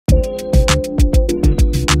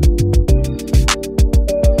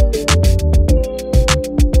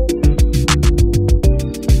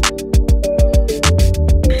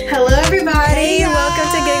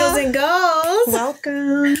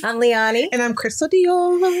Leonie. And I'm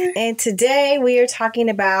CRYSTAL-DIOR. And today we are talking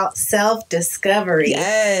about self-discovery.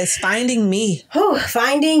 Yes, finding me.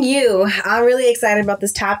 Finding you. I'm really excited about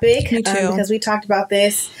this topic. Me too. Because we talked about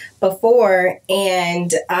this before,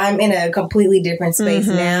 and I'm in a completely different space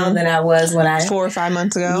now than I was when 4 or 5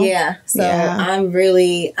 months ago. Yeah. So I'm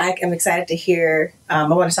excited to hear. I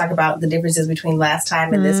want to talk about the differences between last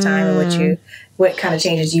time and this time, and what kind of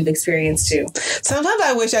changes you've experienced too. Sometimes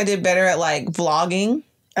I wish I did better at like vlogging.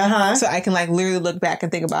 So I can like literally look back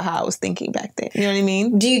and think about how I was thinking back then. You know what I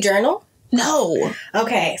mean? Do you journal? No.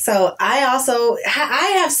 Okay, so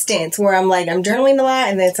I have stints where I'm journaling a lot,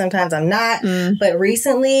 and then sometimes I'm not. But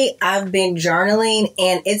recently, I've been journaling,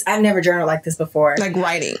 and I've never journaled like this before. Like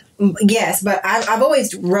writing. Yes, but I've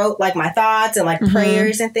always wrote like my thoughts and like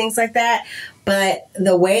prayers and things like that. But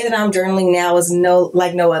the way that I'm journaling now is no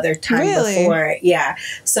other time before. Yeah.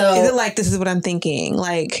 So is it like this is what I'm thinking?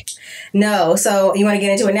 Like no. So you want to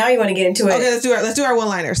get into it now? Or you want to get into it? Okay, let's do our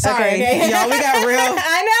one-liner. Sorry, okay. Y'all. We got real.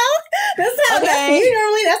 I know.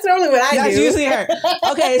 That's normally what I do. That's usually her.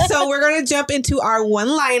 Okay, so we're gonna jump into our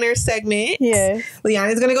one-liner segment. Yes.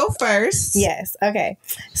 Leonie's gonna go first. Yes. Okay.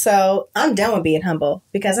 So I'm done with being humble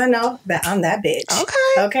because I know that I'm that bitch.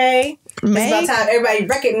 Okay. It's about time everybody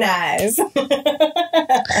recognize.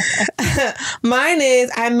 Mine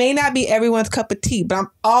is, I may not be everyone's cup of tea, but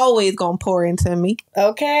I'm always going to pour into me.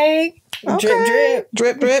 Okay. Drip, drip.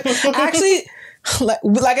 Drip, drip. Actually,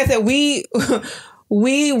 like I said, we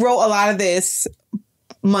wrote a lot of this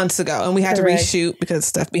months ago, and we had to reshoot because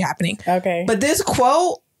stuff be happening. Okay. But this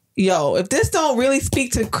quote, if this don't really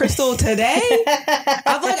speak to Crystal today,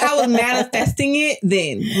 I feel like I was manifesting it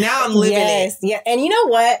then. Now I'm living it. Yeah. And you know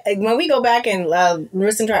what? When we go back and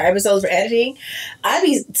listen to our episodes for editing, I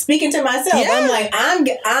be speaking to myself. Yeah. I'm like,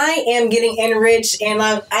 I am getting enriched, and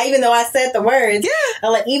even though I said the words,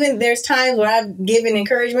 I'm like, even there's times where I've given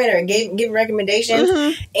encouragement or given recommendations,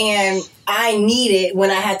 and I need it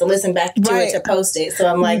when I have to listen back to it to post it. So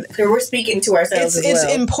I'm like, we're speaking to ourselves as well.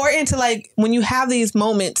 It's important to, like, when you have these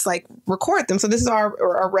moments, like, record them. So this is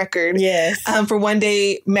our record. Yes. For one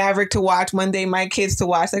day Maverick to watch, one day my kids to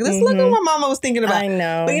watch. Like, let's look at what Mama was thinking about. I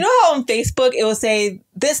know. But you know how on Facebook it will say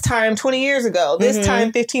this time 20 years ago, this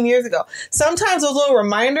time 15 years ago. Sometimes those little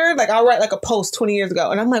reminders, like I'll write like a post 20 years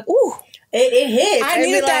ago, and I'm like, ooh. It hits. I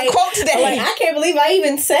needed that quote today. Like, I can't believe I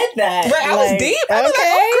even said that. Right, I was deep. I was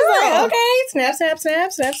okay. Snap.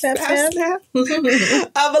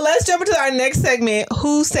 But let's jump into our next segment.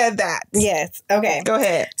 Who said that? Yes. Okay. Go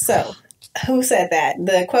ahead. So, who said that?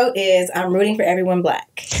 The quote is, "I'm rooting for everyone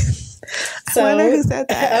black." So, I wonder who said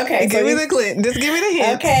that. Okay. Give me the clip. Just give me the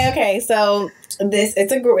hint. Okay. So,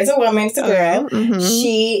 it's a woman. It's a girl.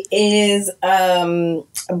 She is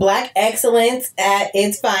black excellence at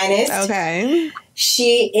its finest. Okay.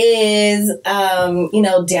 She is,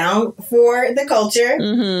 down for the culture.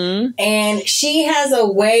 And she has a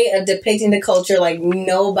way of depicting the culture like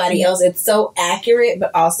nobody else. It's so accurate,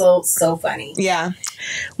 but also so funny. Yeah.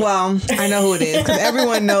 Well, I know who it is because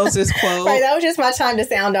everyone knows this quote. Right, that was just my time to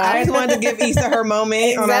sound off. I just wanted to give Issa her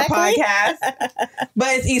moment on our podcast. But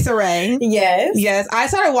it's Issa Rae. Yes. I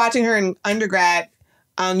started watching her in undergrad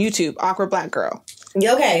on YouTube, Awkward Black Girl.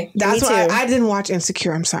 Okay, that's why I didn't watch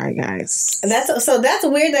Insecure. I'm sorry, guys. That's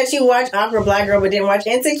weird that you watched Awkward Black Girl but didn't watch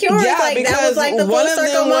Insecure. Yeah, because that was like the one full of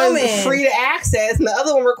circle them moment. was free to access, and the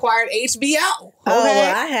other one required HBO. Okay? Oh,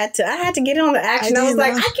 well, I had to get on the action. I was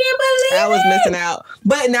like, I can't believe I was missing out.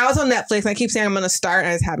 But now it's on Netflix. I keep saying I'm going to start.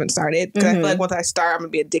 I just haven't started because I feel like once I start, I'm going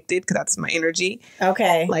to be addicted because that's my energy.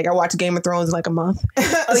 Okay. Like I watched Game of Thrones in like a month.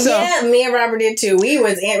 Yeah, me and Robert did too.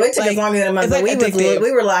 It took us longer than a month, but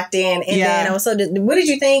we were locked in. And then what did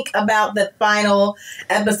you think about the final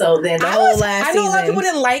episode then? The whole last season. I know a lot of people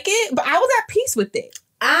didn't like it, but I was at peace with it.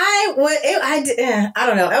 I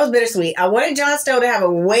don't know. That was bittersweet. I wanted Jon Snow to have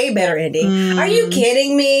a way better ending. Are you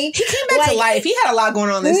kidding me? He came back to life. He had a lot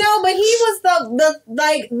going on. No, but he was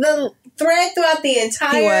the thread throughout the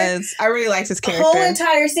entire. He was. I really liked his character. Whole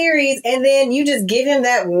entire series, and then you just give him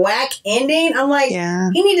that whack ending. I'm like,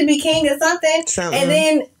 he need to be king of something. And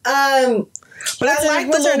then, but I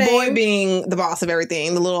like the little boy being the boss of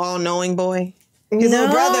everything. The little all-knowing boy. His little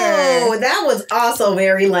brother. That was also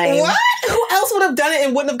very lame. What? Who else would have done it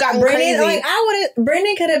and wouldn't have gotten crazy?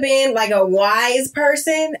 Brendan could have been like a wise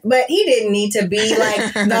person, but he didn't need to be like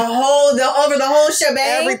over the whole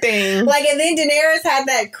shebang. Everything. Like, and then Daenerys had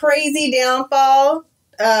that crazy downfall.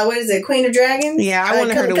 What is it? Queen of Dragons? Yeah, I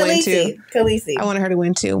wanted her to win too. Khaleesi. I wanted her to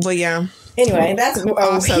win too, but yeah. Anyway, that's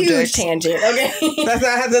a huge tangent. Okay. That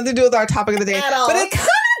has nothing to do with our topic of the day. At all. But it kind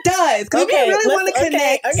of does. Because we really want to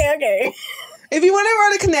connect. Okay. if you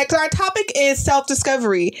want to connect, our topic is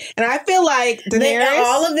self-discovery. And I feel like Daenerys...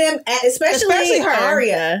 all of them, especially her.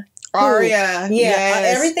 Arya. Arya.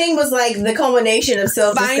 Yes. Everything was like the culmination of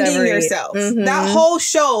self-discovery. Finding yourself. Mm-hmm. That whole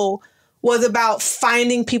show was about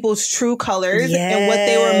finding people's true colors and what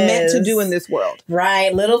they were meant to do in this world.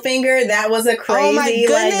 Right. Littlefinger, that was a crazy, oh my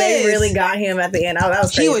goodness. like they really got him at the end. Oh, that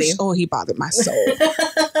was crazy. He bothered my soul.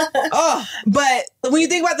 But when you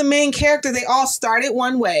think about the main characters, they all started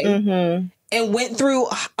one way and went through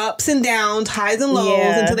ups and downs, highs and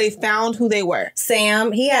lows until they found who they were.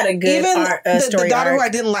 Sam, he had a good story. The daughter arc. who I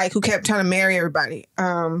didn't like, who kept trying to marry everybody.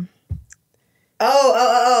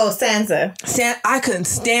 Sansa. I couldn't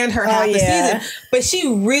stand her half the season, but she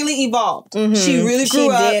really evolved. She really grew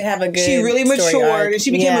up. She did have a good. She really matured, and she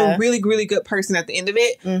became a really, really good person at the end of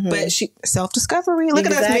it. But she self-discovery. Look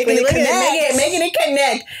at us making it connect. Making it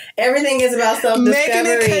connect. Everything is about self-discovery.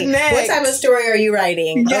 Making it connect. What type of story are you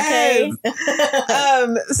writing? Yes.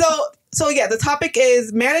 Okay. So yeah, the topic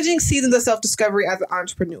is managing seasons of self-discovery as an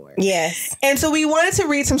entrepreneur. Yes. And so we wanted to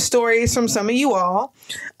read some stories from some of you all.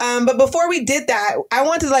 But before we did that, I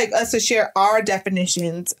wanted us to share our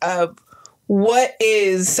definitions of what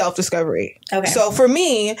is self-discovery. Okay. So for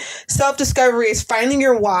me, self-discovery is finding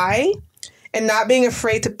your why and not being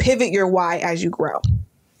afraid to pivot your why as you grow.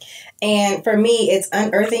 And for me, it's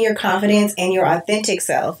unearthing your confidence and your authentic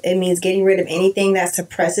self. It means getting rid of anything that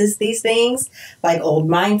suppresses these things, like old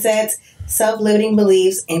mindsets, self-limiting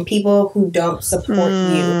beliefs, and people who don't support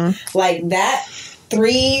you. Like that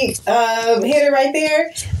 3 hitter right there,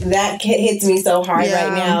 that hits me so hard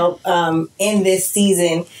right now in this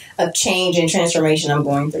season of change and transformation I'm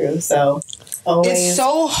going through. So it's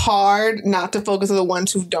so hard not to focus on the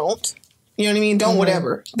ones who don't. You know what I mean? Don't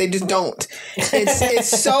whatever. They just don't. It's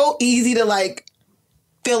so easy to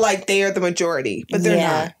feel like they are the majority, but they're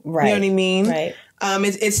not. Right. You know what I mean? Right.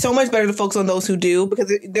 It's so much better to focus on those who do,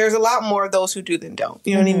 because there's a lot more of those who do than don't.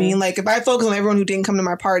 You know what I mean? Like if I focus on everyone who didn't come to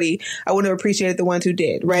my party, I wouldn't have appreciated the ones who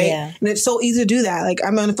did. Right. Yeah. And it's so easy to do that. Like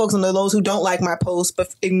I'm going to focus on those who don't like my post,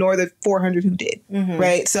 but ignore the 400 who did.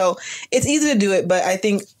 Right. So it's easy to do it. But I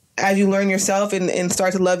think as you learn yourself and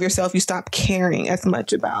start to love yourself, you stop caring as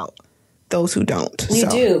much about those who don't. You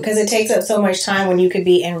do, because it takes up so much time when you could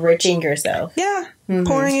be enriching yourself. Yeah.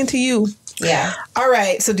 Pouring into you. Yeah. All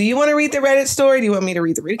right. So do you want to read the Reddit story? Do you want me to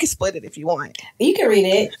read the Reddit? You can split it if you want. You can read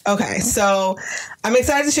it. Okay. So I'm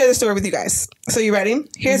excited to share the story with you guys. So you ready?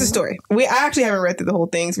 Here's the story. I actually haven't read through the whole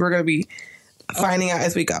thing, so we're going to be finding out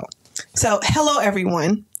as we go. So hello,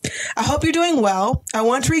 everyone. I hope you're doing well. I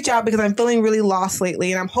want to reach out because I'm feeling really lost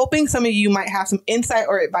lately, and I'm hoping some of you might have some insight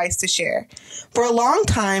or advice to share. For a long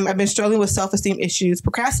time, I've been struggling with self-esteem issues,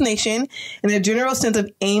 procrastination, and a general sense of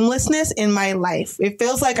aimlessness in my life. It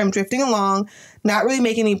feels like I'm drifting along, not really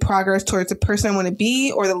making any progress towards the person I want to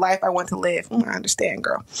be or the life I want to live. I understand,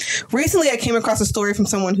 girl. Recently, I came across a story from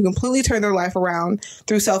someone who completely turned their life around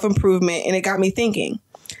through self-improvement, and it got me thinking.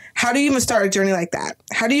 How do you even start a journey like that?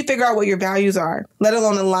 How do you figure out what your values are, let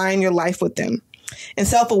alone align your life with them? And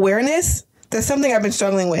self-awareness, that's something I've been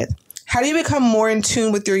struggling with. How do you become more in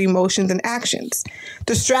tune with your emotions and actions?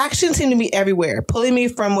 Distractions seem to be everywhere, pulling me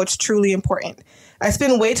from what's truly important. I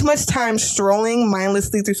spend way too much time strolling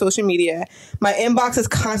mindlessly through social media. My inbox is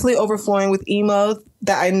constantly overflowing with emails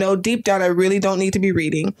that I know deep down I really don't need to be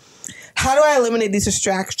reading. How do I eliminate these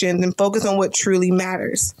distractions and focus on what truly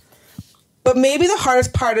matters? But maybe the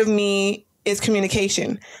hardest part of me is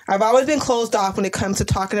communication. I've always been closed off when it comes to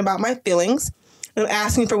talking about my feelings and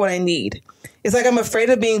asking for what I need. It's like I'm afraid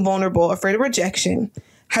of being vulnerable, afraid of rejection.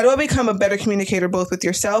 How do I become a better communicator both with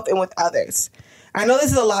yourself and with others? I know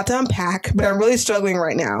this is a lot to unpack, but I'm really struggling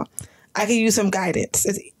right now. I could use some guidance.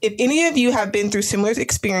 If any of you have been through similar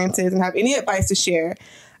experiences and have any advice to share,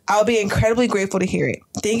 I'll be incredibly grateful to hear it.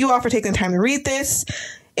 Thank you all for taking the time to read this.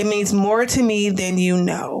 It means more to me than you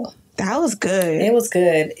know. That was good. It was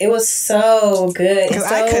good. It was so good. It's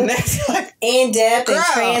so I connect. in-depth and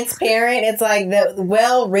transparent. It's like the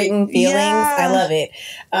well-written feelings. Yeah. I love it.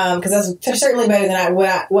 Because that's certainly better than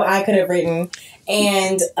what I could have written.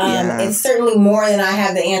 And it's certainly more than I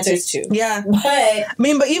have the answers to. Yeah.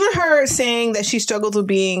 But even her saying that she struggles with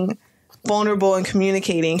being vulnerable and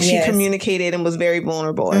communicating. She communicated and was very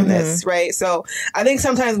vulnerable in this, right? So I think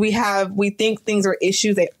sometimes we think things are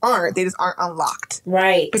issues. They aren't. They just aren't unlocked.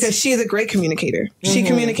 Right. Because she is a great communicator. She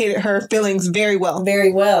communicated her feelings very well.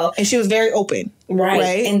 Very well. And she was very open.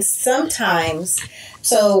 Right. And sometimes,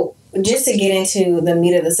 so just to get into the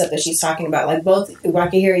meat of the stuff that she's talking about, like both, I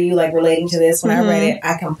can hear you like relating to this. When I read it,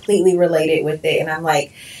 I completely related with it. And I'm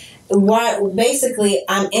like, basically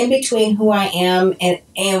I'm in between who I am and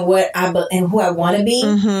who I want to be,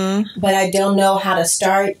 but I don't know how to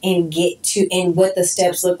start and get to and what the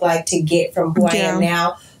steps look like to get from who I am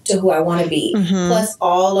now to who I want to be. Plus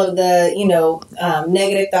all of the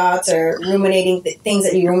negative thoughts or ruminating things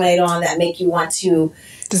that you ruminate on that make you want to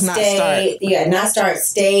stay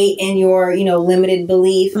in your limited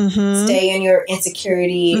belief, stay in your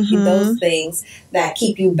insecurity, those things that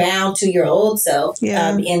keep you bound to your old self,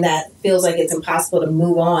 and that feels like it's impossible to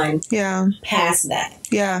move on past that.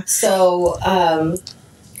 So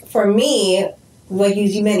for me, what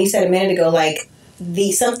you said a minute ago, like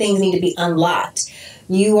some things need to be unlocked.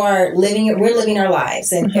 We're living our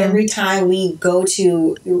lives, and every time we go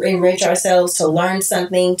to enrich ourselves, to learn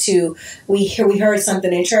something, we heard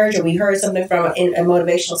something in church, or we heard something from a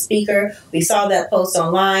motivational speaker, we saw that post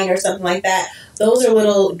online or something like that. Those are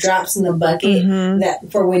little drops in the bucket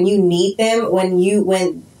that for when you need them, when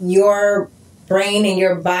your brain and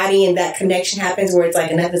your body and that connection happens where it's like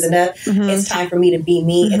enough is enough. It's time for me to be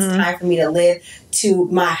me. It's time for me to live to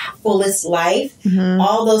my fullest life.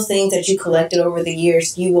 All those things that you collected over the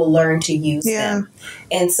years, you will learn to use them.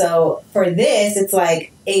 And so for this, it's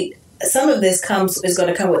like some of this is going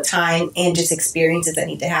to come with time and just experiences that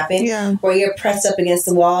need to happen. Where you're pressed up against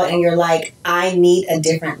the wall and you're like, I need a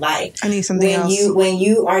different life. I need something else. When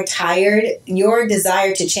you are tired, your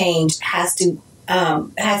desire to change has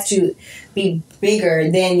to be bigger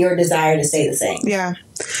than your desire to stay the same.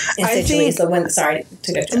 I think. So sorry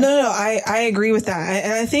to go. No, I agree with that,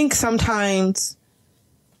 and I think sometimes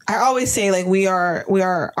I always say like we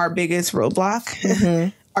are our biggest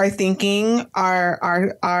roadblock. Our thinking,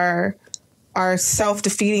 our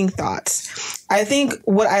self-defeating thoughts. I think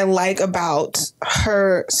what I like about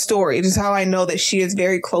her story, just how I know that she is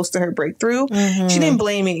very close to her breakthrough. She didn't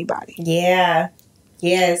blame anybody.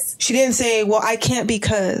 Yes. She didn't say, well, I can't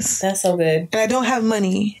because. That's so good. And I don't have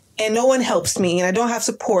money and no one helps me and I don't have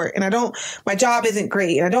support and my job isn't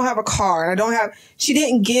great and I don't have a car and she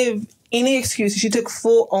didn't give any excuses. She took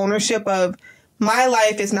full ownership of my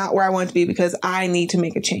life is not where I want to be because I need to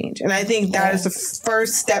make a change. And I think that is the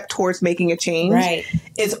first step towards making a change. Right.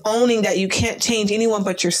 Is owning that you can't change anyone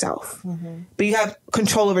but yourself. But you have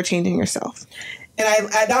control over changing yourself. And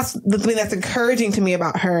I that's the thing that's encouraging to me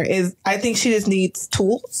about her is I think she just needs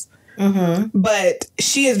tools. But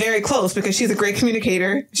she is very close because she's a great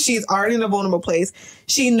communicator. She's already in a vulnerable place.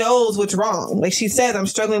 She knows what's wrong. Like she says, I'm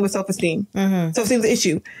struggling with self-esteem. Self-esteem is an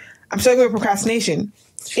issue. I'm struggling with procrastination.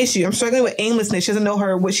 Issue. I'm struggling with aimlessness. She doesn't know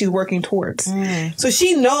what she's working towards. So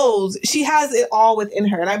she knows, she has it all within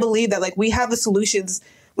her. And I believe that like we have the solutions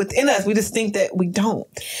within us. We just think that we don't.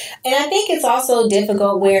 And I think it's also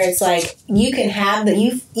difficult where it's like you can have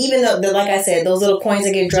even though like I said, those little coins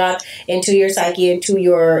that get dropped into your psyche, into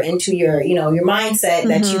your your mindset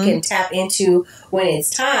that you can tap into when it's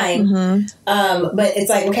time. But it's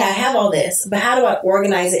like, okay, I have all this, but how do I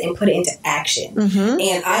organize it and put it into action?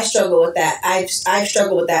 And I struggle with that. I've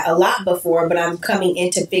struggled with that a lot before, but I'm coming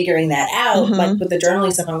into figuring that out. Like with the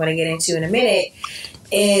journaling stuff I'm going to get into in a minute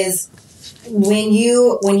is when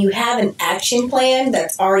you have an action plan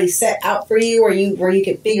that's already set out for you, where you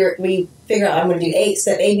can figure out I'm going to do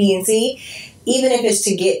step A, B, and C, even if it's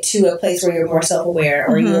to get to a place where you're more self-aware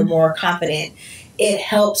or you're more confident, it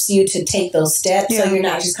helps you to take those steps so you're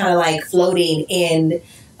not just kind of like floating in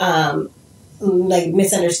like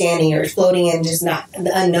misunderstanding or floating in just not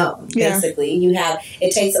the unknown. Basically,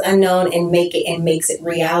 it takes the unknown and makes it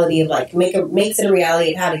reality of like makes it a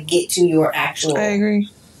reality of how to get to your actual. I agree.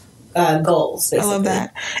 Goals. Basically. I love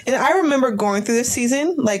that. And I remember going through this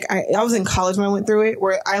season, like I was in college when I went through it,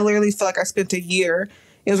 where I literally felt like I spent a year.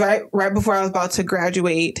 It was right before I was about to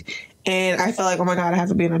graduate, and I felt like, oh my God, I have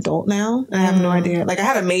to be an adult now. And I have no idea. Like I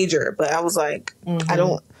had a major, but I was like,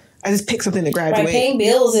 I just picked something to graduate. Right, paying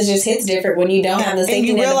bills hits different when you don't have the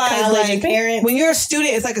safety net of college and parents. When you're a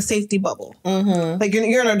student, it's like a safety bubble. Like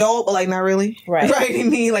you're an adult, but like not really. Right. I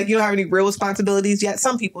mean, like you don't have any real responsibilities yet.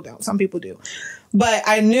 Some people don't. Some people do. But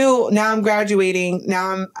I knew now I'm graduating.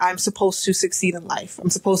 Now I'm supposed to succeed in life. I'm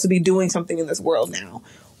supposed to be doing something in this world now.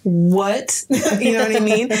 What? You know what I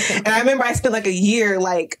mean? And I remember I spent like a year,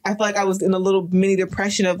 like, I felt like I was in a little mini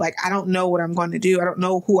depression of like, I don't know what I'm going to do. I don't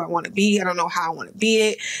know who I want to be. I don't know how I want to be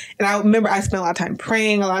it. And I remember I spent a lot of time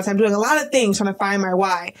praying, a lot of time doing a lot of things, trying to find my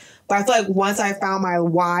why. But I feel like once I found my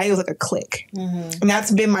why, it was like a click. And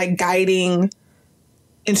that's been my guiding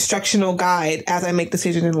instructional guide as I make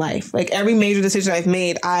decisions in life. Like every major decision I've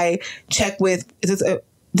made, I check with, does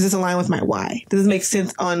this align with my why? Does this make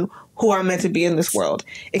sense on who I'm meant to be in this world?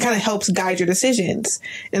 It kind of helps guide your decisions.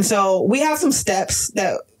 And so we have some steps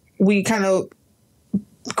that we kind of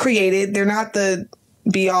created. They're not the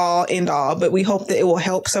be all end all, but we hope that it will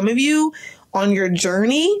help some of you on your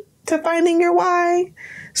journey to finding your why.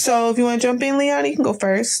 So if you want to jump in, Leonie, you can go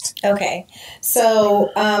first. Okay.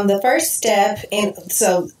 So the first step, and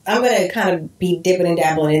so I'm going to kind of be dipping and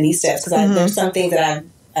dabbling in these steps because there's some things that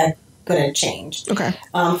I'm going to change. Okay.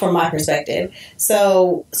 From my perspective.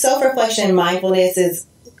 So self-reflection and mindfulness is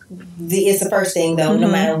the first thing, though, no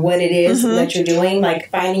matter what it is that you're doing, like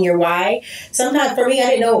finding your why. Sometimes for me, I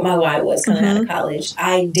didn't know what my why was coming out of college.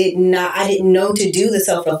 I didn't know to do the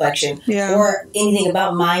self-reflection or anything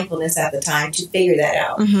about mindfulness at the time to figure that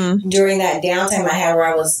out. During that downtime I had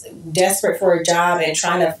where I was desperate for a job and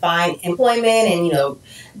trying to find employment and, you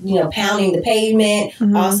know, pounding the pavement,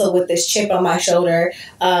 also with this chip on my shoulder,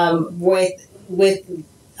 with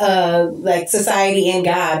like society and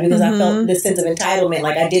God, because I felt this sense of entitlement.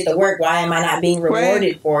 Like I did the work. Why am I not being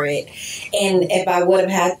rewarded for it? And if I would have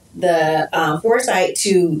had the foresight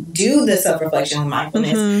to do the self-reflection and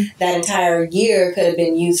mindfulness, that entire year could have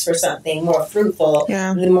been used for something more fruitful,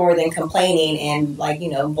 more than complaining and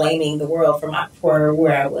blaming the world for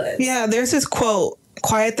where I was. Yeah, there's this quote.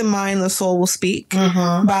 Quiet the mind, the soul will speak,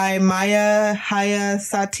 by Maya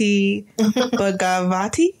Hayasati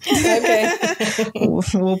Bhagavati. Okay,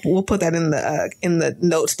 we'll put that in the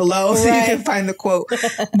notes below so you can find the quote.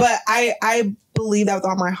 But I believe that with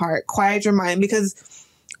all my heart. Quiet your mind, because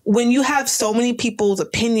when you have so many people's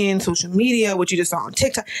opinions, social media, what you just saw on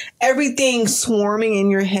TikTok, everything swarming in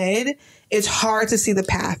your head, it's hard to see the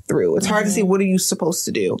path through. It's hard to see what are you supposed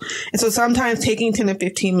to do. And so sometimes taking 10 to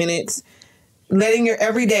 15 minutes, letting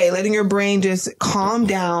your brain just calm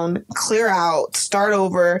down, clear out, start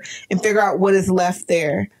over, and figure out what is left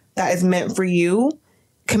there that is meant for you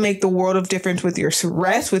can make the world of difference with your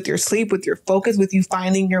rest, with your sleep, with your focus, with you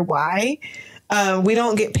finding your why. We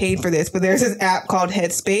don't get paid for this, but there's this app called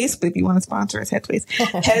Headspace. But if you want to sponsor us,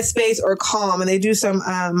 Headspace or Calm, and they do some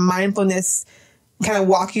mindfulness, kind of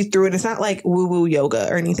walk you through it. It's not like woo-woo yoga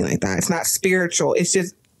or anything like that. It's not spiritual. It's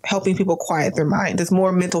just helping people quiet their mind. It's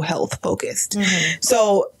more mental health focused.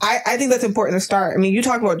 So I think that's important to start. I mean, you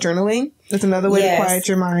talk about journaling. That's another way to quiet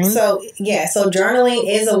your mind. So journaling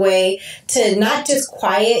is a way to not just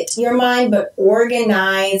quiet your mind, but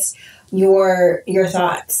organize your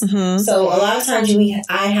thoughts. So a lot of times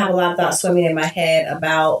I have a lot of thoughts swimming in my head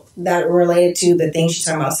about that related to the things she's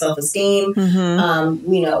talking about, self-esteem,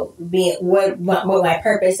 being what my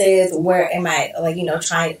purpose is, where am I,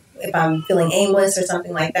 trying, if I'm feeling aimless or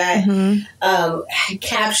something like that,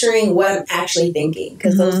 capturing what I'm actually thinking,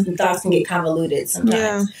 because those thoughts can get convoluted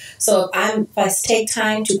sometimes. So if I take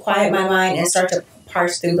time to quiet my mind and start to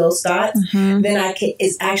parse through those thoughts, then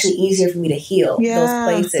it's actually easier for me to heal those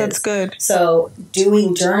places. That's good. So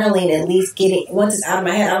doing journaling, at least once it's out of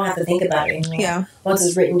my head, I don't have to think about it anymore. Once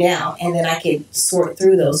it's written down, and then I can sort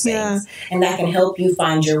through those things, and that can help you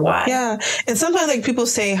find your why. And sometimes people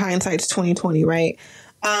say hindsight's 20/20, right?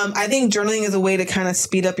 I think journaling is a way to kind of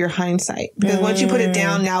speed up your hindsight, because once you put it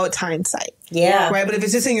down, now it's hindsight. Right. But if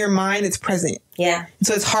it's just in your mind, it's present.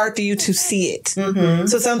 So it's hard for you to see it.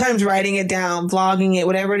 So sometimes writing it down, vlogging it,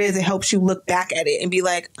 whatever it is, it helps you look back at it and be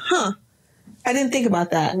like, I didn't think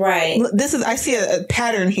about that. I see a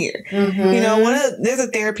pattern here. There's a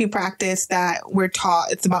therapy practice that we're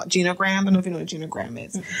taught. It's about genogram. I don't know if you know what a genogram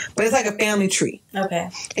is, but it's like a family tree.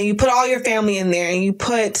 And you put all your family in there, and you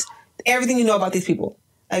put everything you know about these people.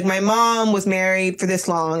 Like, my mom was married for this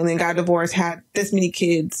long and then got divorced, had this many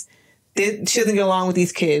kids. She doesn't get along with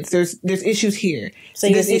these kids. There's issues here. So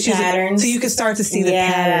you see patterns. So you can start to see the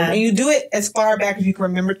pattern. And you do it as far back as you can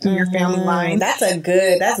remember through your family line. That's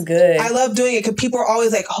good. I love doing it because people are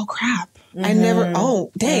always like, oh, crap. I never,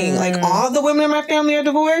 dang. Like, all the women in my family are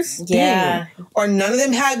divorced? Dang. Or none of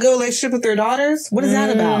them had a good relationship with their daughters? What is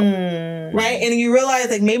that about? Right? And you realize,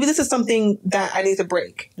 like, maybe this is something that I need to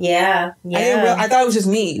break. I thought it was just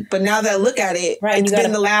me. But now that I look at it, it's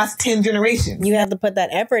been the last 10 generations. You have to put that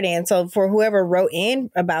effort in. So for whoever wrote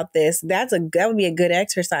in about this, that would be a good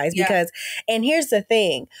exercise, because, and here's the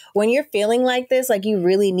thing, when you're feeling like this, like you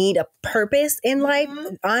really need a purpose in life,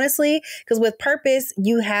 honestly, because with purpose,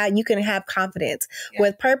 you can have confidence.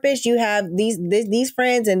 With purpose, you have these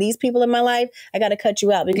friends and these people in my life. I got to cut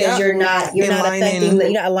you out because you're not affecting,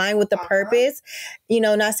 you're not aligned with the purpose.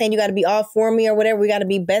 Not saying you got to be all for me or whatever. We got to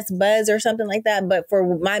be best buds or something like that. But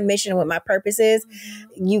for my mission, what my purpose is,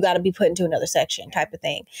 you got to be put into another section, type of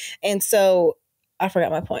thing. And so I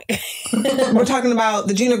forgot my point. We're talking about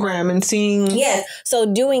the genogram and seeing. Yes.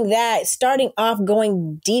 So doing that, starting off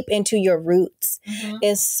going deep into your roots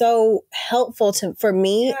is so helpful for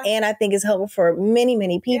me. And I think it's helpful for many,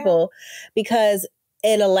 many people, because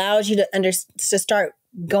it allows you to start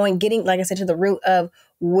getting, like I said, to the root of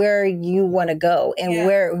where you want to go and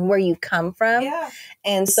where you come from. Yeah.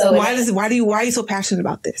 And so why are you so passionate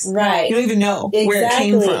about this? Right. You don't even know where it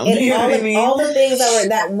came from. And you know what I mean? All the things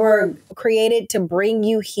that were created to bring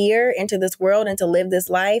you here into this world and to live this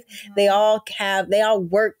life, they all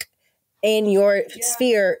work in your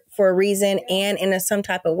sphere for a reason and in some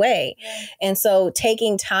type of way. And so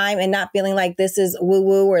taking time and not feeling like this is woo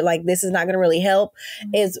woo or like this is not going to really help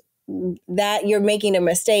is that you're making a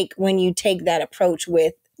mistake when you take that approach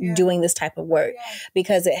with doing this type of work,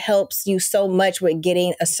 because it helps you so much with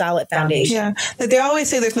getting a solid foundation. Yeah. Like they always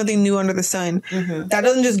say there's nothing new under the sun. That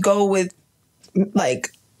doesn't just go with like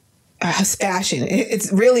fashion.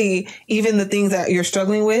 It's really even the things that you're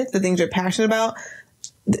struggling with, the things you're passionate about.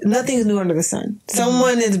 Nothing's new under the sun.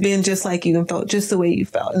 Someone has been just like you and felt just the way you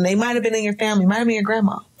felt. And they might have been in your family, might have been your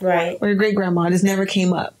grandma. Right. Or your great grandma. It just never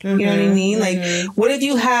came up. You know what I mean? Like, what if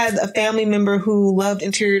you had a family member who loved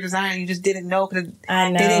interior design and you just didn't know because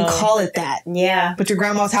they didn't call it that? Yeah. But your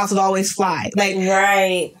grandma's house would always fly. Like,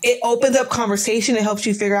 it opens up conversation. It helps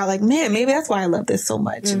you figure out, like, man, maybe that's why I love this so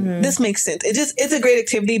much. This makes sense. It's a great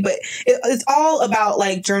activity, but it's all about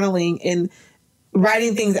like journaling and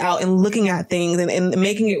writing things out and looking at things and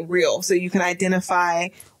making it real so you can identify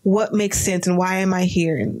what makes sense and why am I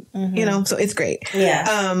here, and you know, so it's great.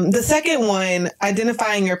 The second one,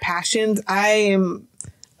 identifying your passions. I am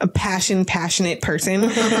a passionate person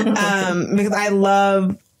because I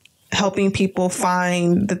love helping people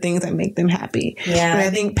find the things that make them happy. And I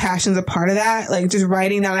think passion's a part of that, like just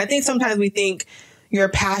writing down. I think sometimes we think your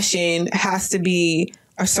passion has to be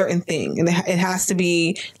a certain thing and it has to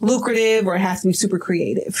be lucrative or it has to be super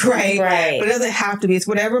creative, right? But it doesn't have to be. It's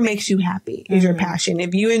whatever makes you happy is your passion.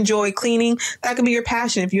 If you enjoy cleaning, that could be your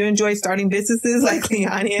passion. If you enjoy starting businesses like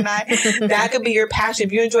Leonie and I, that could be your passion.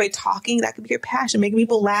 If you enjoy talking, that could be your passion. Making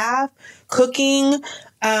people laugh, cooking,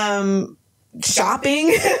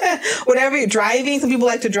 shopping, whatever you're driving. Some people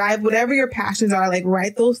like to drive. Whatever your passions are, like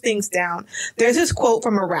write those things down. There's this quote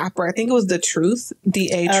from a rapper. I think it was The Truth,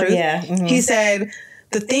 D.A. Truth. He said,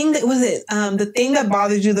 the thing that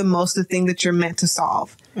bothers you the most, the thing that you're meant to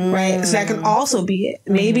solve, right? So that can also be it.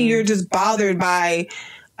 Maybe you're just bothered by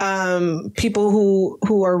people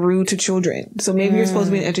who are rude to children. So maybe you're supposed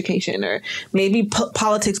to be in education, or maybe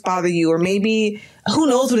politics bother you, or maybe who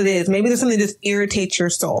knows what it is. Maybe there's something that just irritates your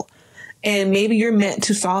soul. And maybe you're meant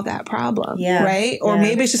to solve that problem, right? Or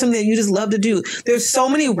maybe it's just something that you just love to do. There's so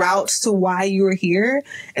many routes to why you are here.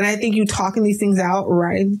 And I think you talking these things out,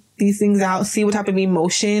 writing these things out, see what type of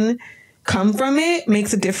emotion come from it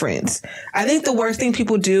makes a difference. I think the worst thing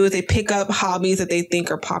people do is they pick up hobbies that they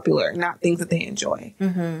think are popular, not things that they enjoy.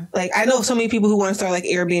 Like I know so many people who want to start like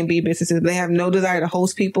Airbnb businesses, but they have no desire to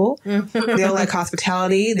host people. They don't like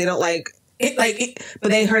hospitality. They don't like it,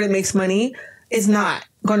 but they heard it makes money. It's not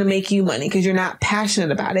going to make you money because you're not passionate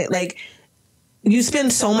about it. Like you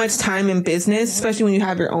spend so much time in business, especially when you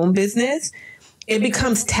have your own business, it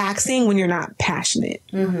becomes taxing when you're not passionate.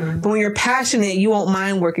 But when you're passionate, you won't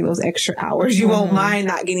mind working those extra hours. You won't mind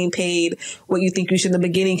not getting paid what you think you should in the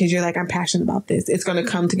beginning because you're like, I'm passionate about this. It's going to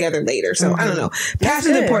come together later. So I don't know.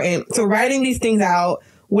 Passion's important. So writing these things out.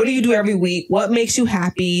 What do you do every week? What makes you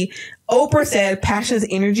happy? Oprah said, passion is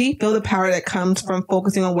energy. Feel the power that comes from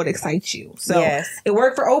focusing on what excites you. So it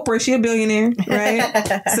worked for Oprah. She's a billionaire,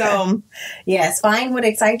 right? So yes, find what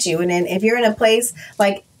excites you. And then if you're in a place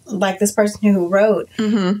like this person who wrote,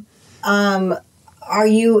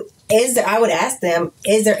 I would ask them,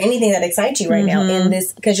 is there anything that excites you right now in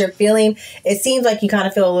this? Because it seems like you kind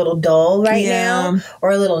of feel a little dull right now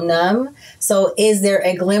or a little numb. So is there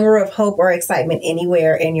a glimmer of hope or excitement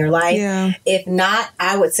anywhere in your life? If not,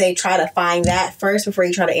 I would say try to find that first before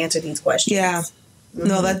you try to answer these questions.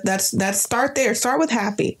 No, that's start there. Start with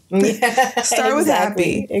happy. Start with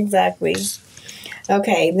happy. Exactly.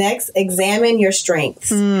 Okay. Next, examine your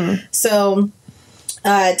strengths. So,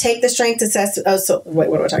 take the strength assessment. Oh, so wait,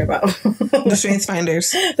 what am I talking about? The Strengths Finders.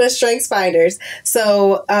 The Strengths Finders.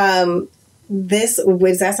 So,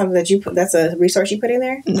 is that something that you put? That's a resource you put in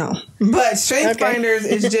there? No, but Strengths Finders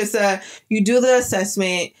is just you do the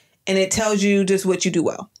assessment and it tells you just what you do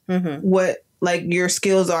well, what like your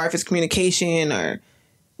skills are, if it's communication or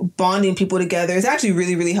bonding people together. It's actually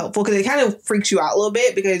really, really helpful because it kind of freaks you out a little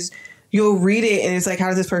bit because you'll read it and it's like, how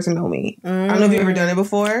does this person know me? I don't know if you've ever done it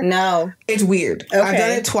before. No. It's weird. Okay. I've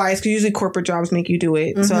done it twice because usually corporate jobs make you do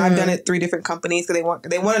it. So I've done it 3 different companies because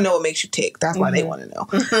they want to know what makes you tick. That's why they want to know.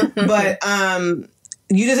 But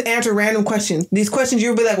you just answer random questions. These questions,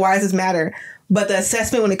 you'll be like, why does this matter? But the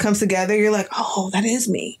assessment, when it comes together, you're like, oh, that is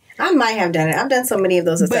me. I might have done it. I've done so many of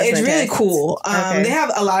those assessment But it's really tests. cool. Okay. They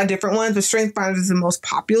have a lot of different ones, but Strength Finders is the most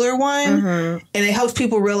popular one. And it helps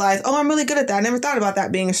people realize, oh, I'm really good at that. I never thought about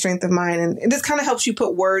that being a strength of mine. And it just kind of helps you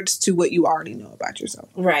put words to what you already know about yourself.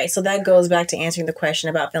 Right. So that goes back to answering the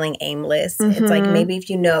question about feeling aimless. It's like maybe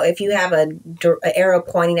if you have an arrow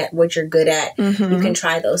pointing at what you're good at, you can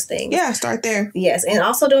try those things. Yeah, start there. Yes. And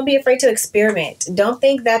also don't be afraid to experiment. Don't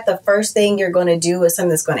think that the first thing you're going to do is something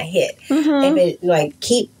that's going to hit. If it like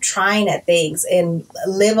keep trying at things and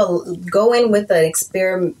go in with an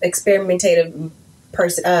experimentative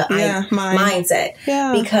person mindset.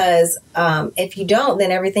 Yeah. Because if you don't,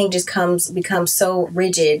 then everything just becomes so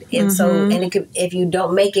rigid and if you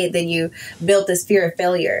don't make it, then you build this fear of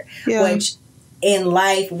failure, which in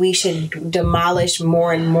life we should demolish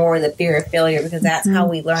more and more the fear of failure, because that's how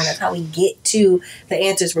we learn. That's how we get to the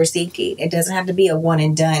answers we're seeking. It doesn't have to be a one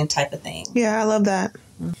and done type of thing. Yeah, I love that.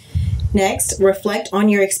 Next, reflect on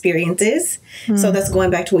your experiences. So that's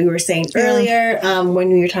going back to what we were saying earlier when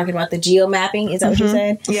we were talking about the geo mapping. Is that what you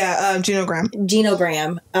said? Yeah, genogram.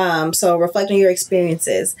 Genogram. So reflect on your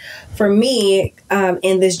experiences. For me,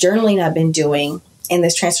 in this journaling I've been doing, and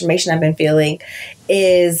this transformation I've been feeling,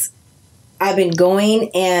 is I've been going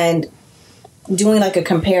and doing like a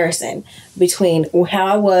comparison between how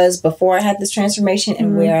I was before I had this transformation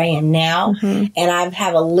and where I am now. And I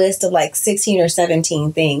have a list of like 16 or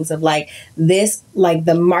 17 things of like this, like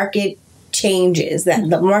the market changes, that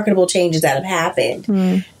the marketable changes that have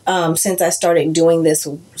happened since I started doing this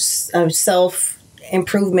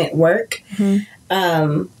self-improvement work.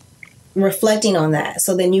 Reflecting on that.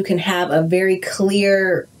 So then you can have a very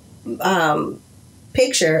clear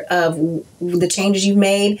picture of the changes you've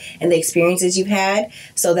made and the experiences you've had,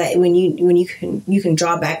 so that when you can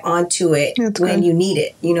draw back onto it when you need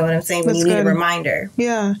it. You know what I'm saying? When you need a reminder.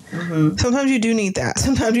 Yeah. Sometimes you do need that.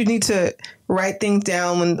 Sometimes you need to write things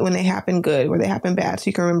down when they happen good or they happen bad, so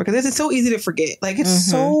you can remember, because it's so easy to forget. Like it's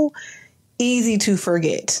so easy to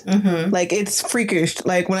forget. Like it's freakish.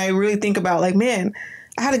 Like when I really think about, like, man,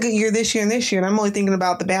 I had a good year this year and I'm only thinking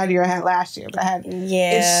about the bad year I had last year. But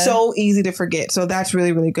it's so easy to forget. So that's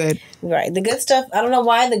really, really good. Right. The good stuff, I don't know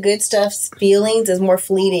why the good stuff's feelings is more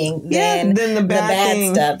fleeting than the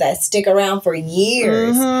bad stuff that stick around for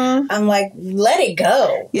years. I'm like, let it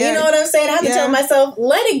go. Yeah. You know what I'm saying? I have to tell myself,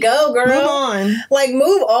 let it go, girl. Move on. Like,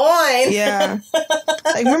 move on. Yeah.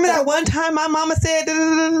 Like, remember that one time my mama said,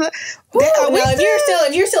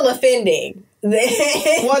 if you're still offending.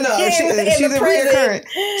 Well, no, she's reoccurring.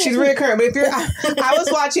 She's reoccurring. But if you're, I was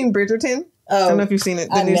watching Bridgerton. I don't know if you've seen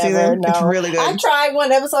it. The new season. It's really good. I tried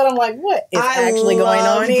one episode. I'm like, what is actually going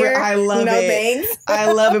on here? I love it.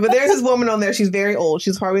 I love it. But there's this woman on there. She's very old.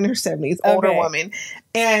 She's probably in her 70s. Older woman.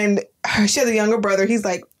 And she has a younger brother. He's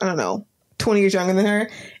like, I don't know, 20 years younger than her.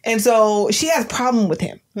 And so she has a problem with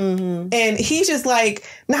him. And he's just like,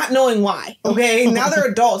 not knowing why. Okay. Now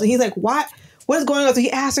they're adults. And he's like, what is going on? So he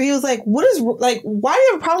asked her, he was like, why do you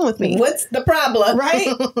have a problem with me? What's the problem? Right?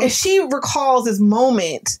 And she recalls this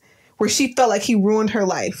moment where she felt like he ruined her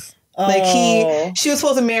life. Like she was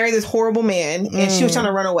supposed to marry this horrible man and she was trying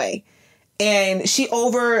to run away. And she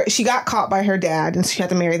got caught by her dad and she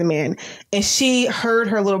had to marry the man. And she heard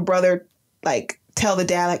her little brother like tell the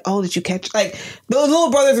dad, like, oh, did you catch, like, the little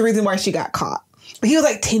brother's the reason why she got caught. But he was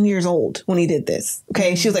like 10 years old when he did this.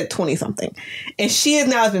 Okay. She was like 20 something. And she is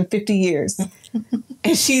now, it's been 50 years.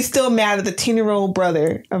 And she's still mad at the 10-year-old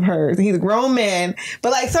brother of hers. He's a grown man.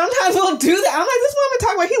 But like sometimes we'll do that. I'm like, this woman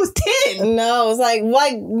talking about he was 10. No, it's like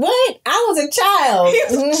what? I was a child.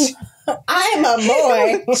 I am a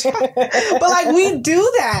boy. But like we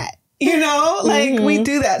do that. You know? Like we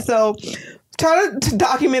do that. So try to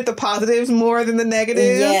document the positives more than the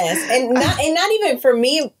negatives. Yes. And not even for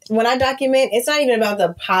me, when I document, it's not even about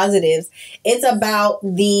the positives. It's about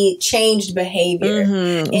the changed behavior.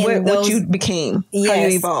 And what you became. Yes, how you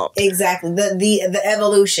evolved. Exactly. The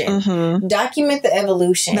evolution. Document the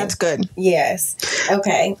evolution. That's good. Yes.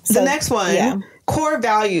 Okay. So the next one. Core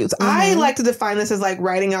values. I like to define this as like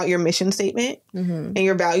writing out your mission statement and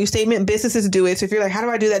your value statement. Businesses do it. So if you're like, how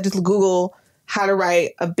do I do that? Just Google how to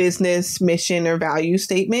write a business mission or value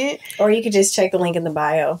statement. Or you could just check the link in the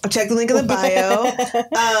bio. Check the link in the bio.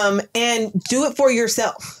 And do it for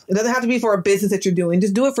yourself. It doesn't have to be for a business that you're doing.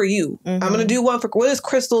 Just do it for you. I'm going to do one for, what is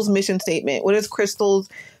Crystal's mission statement? What is Crystal's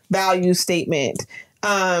value statement?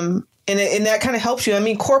 And that kind of helps you. I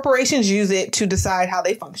mean, corporations use it to decide how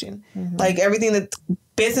they function. Like everything that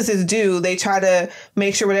businesses do, they try to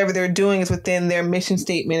make sure whatever they're doing is within their mission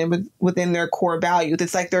statement and within their core values.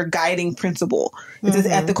 It's like their guiding principle. Is this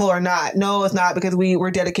ethical or not? No, it's not, because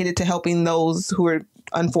we're dedicated to helping those who are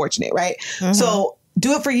unfortunate, right? So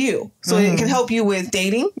do it for you. So it can help you with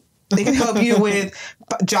dating. They can help you with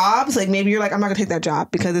jobs. Like maybe you're like, I'm not gonna take that job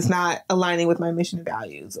because it's not aligning with my mission and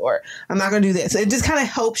values, or I'm not gonna do this. It just kind of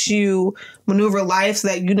helps you maneuver life so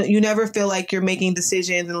that you never feel like you're making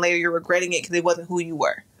decisions and later you're regretting it because it wasn't who you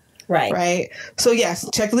were. Right. Right. So yes,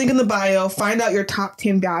 check the link in the bio, find out your top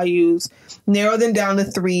 10 values, narrow them down to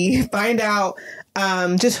 3, find out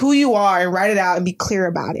just who you are and write it out and be clear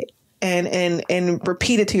about it. And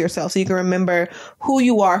repeat it to yourself so you can remember who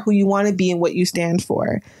you are, who you want to be, and what you stand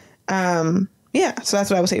for. Yeah, so that's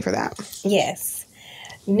what I would say for that. Yes.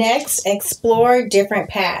 Next, explore different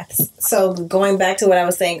paths. So going back to what I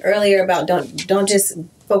was saying earlier about don't just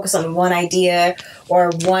focus on one idea or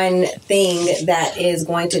one thing that is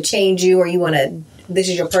going to change you, or you want to, this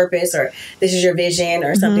is your purpose or this is your vision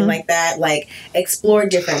or something like that. Like explore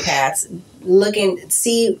different paths. Look and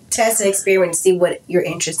see, test and experiment, see what you're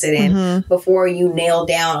interested in before you nail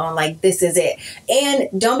down on like, this is it.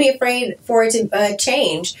 And don't be afraid for it to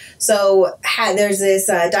change. So there's this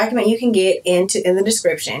document you can get in the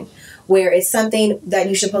description where it's something that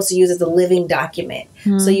you're supposed to use as a living document.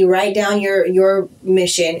 So you write down your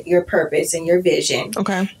mission, your purpose, and your vision.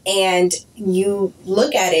 Okay. And you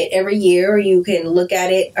look at it every year, or you can look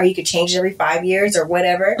at it, or you could change it every 5 years or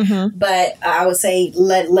whatever. But I would say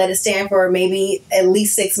let it stand for maybe at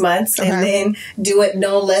least 6 months, and then do it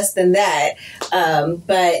no less than that.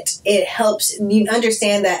 But it helps you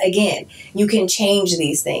understand that, again, you can change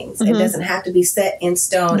these things. It doesn't have to be set in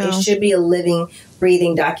stone. No. It should be a living,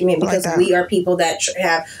 breathing document, because we are people that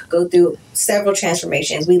go through several transformations.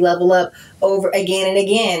 We level up over again and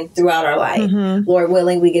again throughout our life. Lord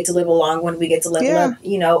willing, we get to live a long one. We get to level up,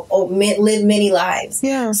 live many lives.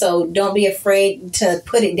 Yeah. So don't be afraid to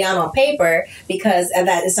put it down on paper, because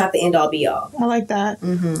that is not the end all be all. I like that. I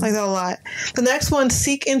like that a lot. The next one,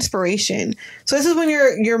 seek inspiration. So this is when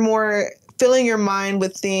you're more filling your mind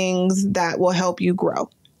with things that will help you grow.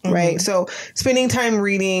 Right. So spending time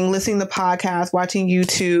reading, listening to podcasts, watching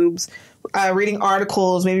YouTubes, reading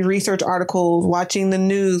articles, maybe research articles, watching the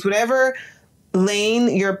news, whatever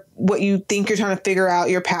lane what you think you're trying to figure out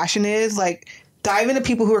your passion is, like dive into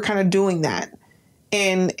people who are kind of doing that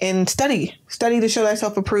and study to show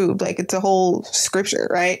thyself approved. Like it's a whole scripture,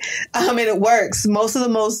 right? And it works. Most of the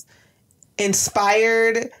most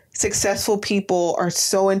inspired, successful people are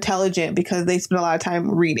so intelligent because they spend a lot of time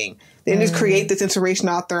reading. They just create this inspiration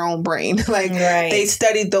out their own brain. Like they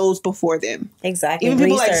studied those before them. Exactly. Even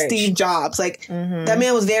people like Steve Jobs, like that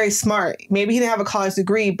man was very smart. Maybe he didn't have a college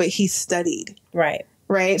degree, but he studied. Right.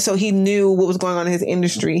 Right. So he knew what was going on in his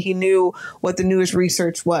industry. He knew what the newest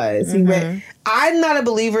research was. He read. I'm not a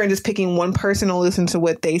believer in just picking one person to listen to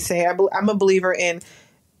what they say. I'm a believer in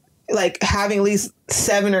like having at least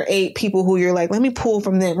 7 or 8 people who you're like, let me pull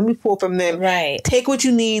from them. Right. Take what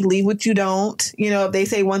you need, leave what you don't. If they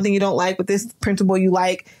say one thing you don't like, but this principle you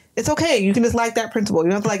like, it's okay. You can just like that principle. You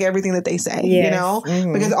don't have to like everything that they say,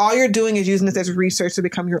 because all you're doing is using this as research to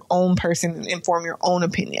become your own person and inform your own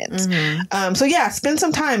opinions. So yeah, spend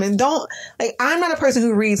some time and don't I'm not a person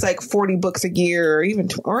who reads like 40 books a year or even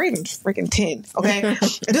freaking 10. Okay.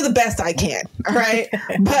 I do the best I can. All right.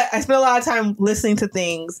 But I spend a lot of time listening to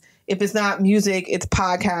things. If it's not music, it's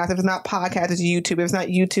podcast. If it's not podcast, it's YouTube. If it's not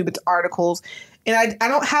YouTube, it's articles. And I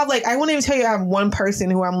don't have I wouldn't even tell you I have one person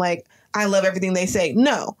who I'm like, I love everything they say.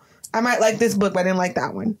 No, I might like this book, but I didn't like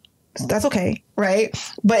that one. That's okay, right?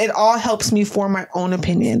 But it all helps me form my own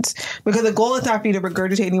opinions, because the goal is not for you to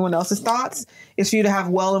regurgitate anyone else's thoughts. It's for you to have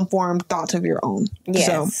well-informed thoughts of your own. Yes.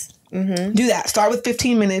 So do that. Start with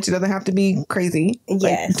 15 minutes. It doesn't have to be crazy.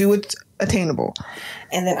 Yes. Do it attainable.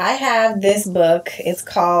 And then I have this book. It's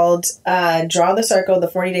called Draw the Circle, the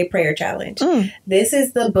 40-Day Prayer Challenge. This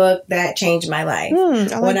is the book that changed my life.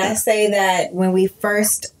 I say that when we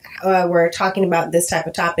first were talking about this type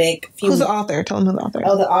of topic. Who's the author? Tell them who the author is.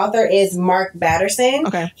 Oh, the author is Mark Batterson.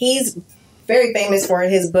 Okay. He's very famous for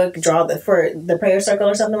his book, for the Prayer Circle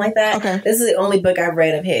or something like that. Okay. This is the only book I've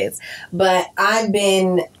read of his. But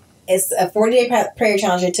it's a 40-day prayer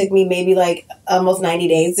challenge. It took me maybe almost 90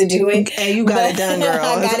 days to do it. And you got it done, girl.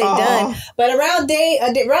 I got it done. But around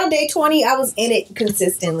day 20, I was in it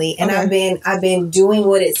consistently, and I've been doing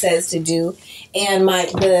what it says to do. And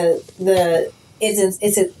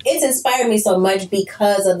it's inspired me so much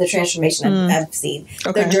because of the transformation I've seen.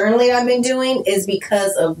 Okay. The journaling I've been doing is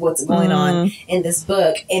because of what's going on in this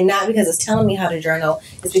book, and not because it's telling me how to journal.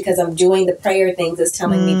 It's because I'm doing the prayer things. It's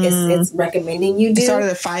telling me it's recommending you do. It started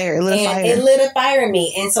a fire. It lit a fire. It lit a fire in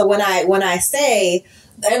me. And so when I say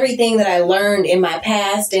everything that I learned in my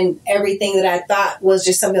past and everything that I thought was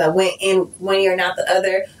just something that went in one ear, not the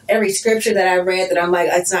other, every scripture that I read that I'm like,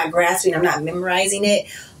 it's not grasping, I'm not memorizing it.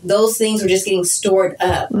 Those things were just getting stored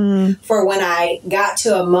up for when I got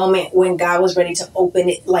to a moment when God was ready to open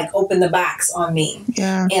the box on me.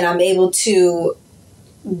 Yeah. And I'm able to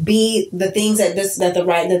be the things that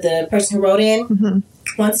the person who wrote in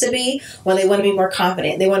wants to be, when they want to be more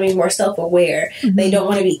confident, they want to be more self-aware, they don't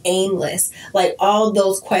want to be aimless. Like all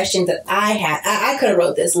those questions that I had, I could have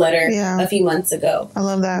wrote this letter a few months ago. I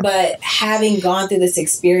love that. But having gone through this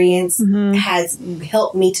experience has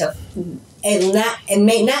helped me to and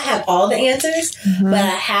may not have all the answers, but I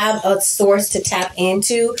have a source to tap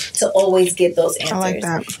into to always get those answers. I like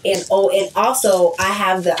that. And also I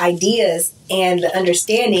have the ideas and the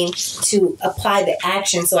understanding to apply the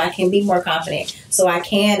action so I can be more confident, so I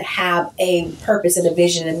can have a purpose and a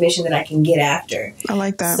vision and mission that I can get after. I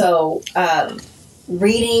like that. So,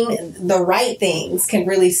 reading the right things can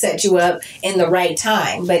really set you up in the right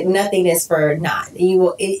time, but nothing is for naught.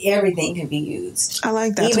 Everything can be used. I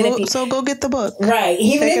like that. Even So go get the book. Right.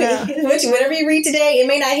 Even whatever you read today, it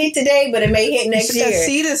may not hit today, but it may hit next year. That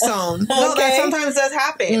seed is sown. No, that sometimes does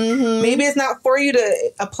happen. Maybe it's not for you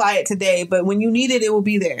to apply it today, but when you need it, it will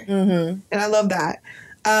be there. And I love that.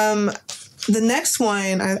 The next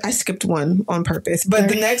one, I skipped one on purpose, but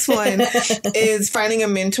the next one is finding a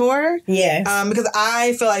mentor. Yes. Because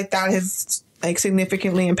I feel like that has like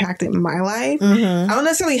significantly impacted my life. I don't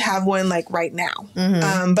necessarily have one like right now,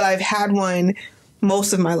 but I've had one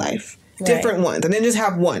most of my life. Different ones. I didn't just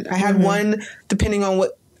have one. I had one depending on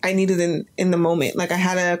what I needed in the moment. Like I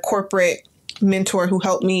had a corporate mentor who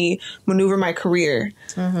helped me maneuver my career.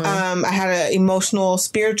 I had an emotional,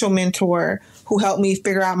 spiritual mentor who helped me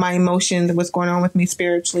figure out my emotions and what's going on with me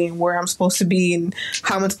spiritually and where I'm supposed to be and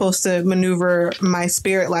how I'm supposed to maneuver my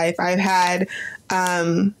spirit life. I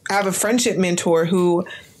have a friendship mentor who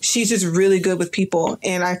she's just really good with people.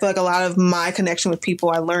 And I feel like a lot of my connection with people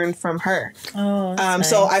I learned from her. Nice.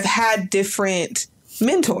 So I've had different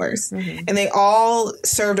mentors and they all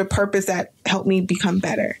served a purpose that helped me become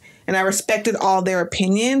better. And I respected all their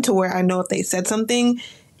opinion to where I know if they said something,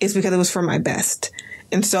 it's because it was for my best.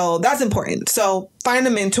 And so that's important. So find a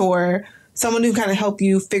mentor, someone who kind of help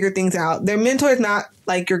you figure things out. Their mentor is not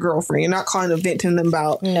like your girlfriend. You're not calling a vent to them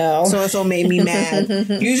about so-and-so made me mad.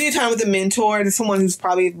 Usually time with a mentor is someone who's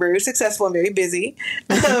probably very successful and very busy.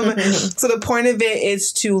 So the point of it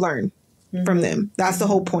is to learn from them. That's the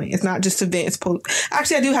whole point. It's not just to vent.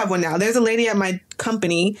 Actually, I do have one now. There's a lady at my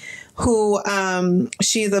company who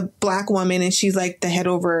she's a Black woman and she's like the head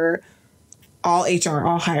over all HR,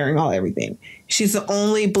 all hiring, all everything. She's the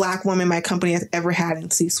only Black woman my company has ever had in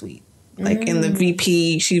C-suite. Like in the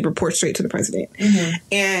VP, she reports straight to the president.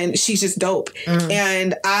 And she's just dope.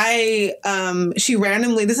 And she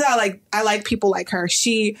randomly, this is how I like people like her.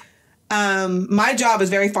 My job is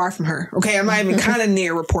very far from her. Okay. I'm not even kind of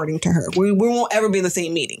near reporting to her. We won't ever be in the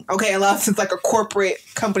same meeting. Okay. Unless it's like a corporate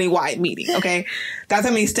company wide meeting. Okay. That's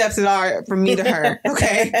how many steps it are from me to her.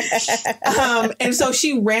 Okay. And so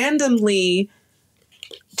she randomly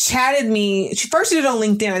chatted me. She first did it on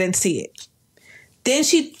LinkedIn. I didn't see it. Then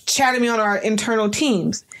she chatted me on our internal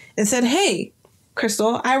teams and said, "Hey,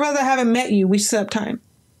 Crystal, I rather haven't met you. We should set up time."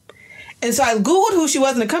 And so I Googled who she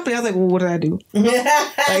was in the company. I was like, well, what did I do?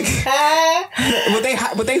 Like,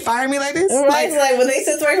 would they fire me like this? Right, like would they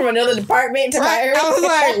send somebody from another department to fire me? I was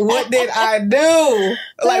like, what did I do?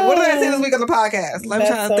 Like, what did I say this week on the podcast? I'm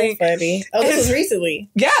trying to think. Funny. Oh, this was recently.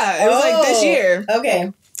 Yeah, it was like this year.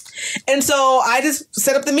 Okay. And so I just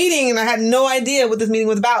set up the meeting and I had no idea what this meeting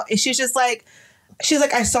was about. And she's like,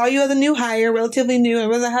 I saw you as a new hire, relatively new. I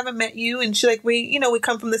really haven't met you. And she's like, we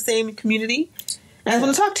come from the same community. And I just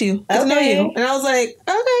want to talk to you. Get to know you. And I was like,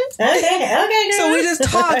 okay. So we just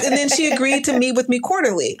talked. And then she agreed to meet with me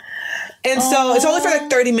quarterly. And so it's only for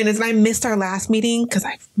like 30 minutes. And I missed our last meeting because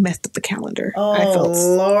I messed up the calendar. I felt,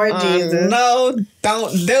 Lord Jesus. No,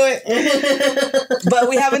 don't do it. But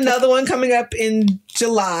we have another one coming up in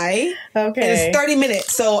July. Okay. And it's 30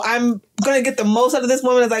 minutes. So I'm going to get the most out of this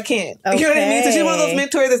woman as I can. Okay. You know what I mean? So she's one of those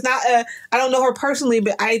mentors that's not, I don't know her personally,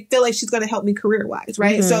 but I feel like she's going to help me career-wise,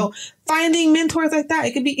 right? Mm-hmm. So finding mentors like that,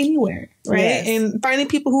 it could be anywhere, right? Yes. And finding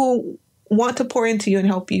people who want to pour into you and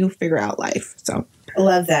help you figure out life. So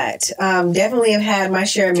love that. Definitely have had my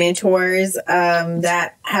share of mentors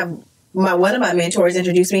that have one of my mentors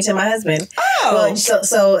introduced me to my husband. Oh, well,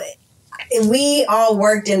 so we all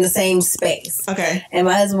worked in the same space. Okay. And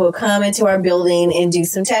my husband would come into our building and do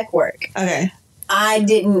some tech work. Okay.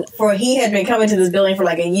 He had been coming to this building for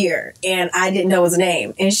like a year and I didn't know his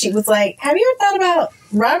name. And she was like, "Have you ever thought about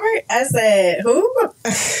Robert?" I said, "Who?"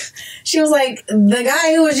 She was like, the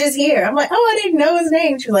guy who was just here. I'm like, oh, I didn't know his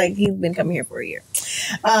name. She was like, he's been coming here for a year.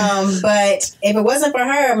 But if it wasn't for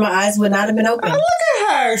her, my eyes would not have been open. Oh, look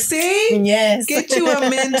at her. See? Yes. Get you a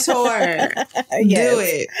mentor. Do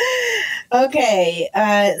it. Okay.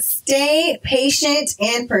 Stay patient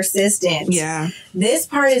and persistent. Yeah. This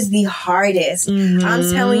part is the hardest. Mm-hmm. I'm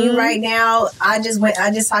telling you right now, I just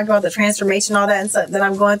talked about the transformation, all that and stuff that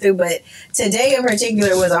I'm going through. But today in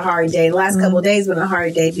particular was a hard day. The last couple of days been a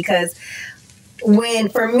hard day because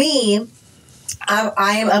for me,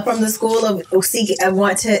 I am up from the school of seeking. I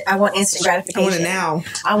want instant gratification. I want it now.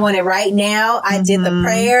 I want it right now. I did the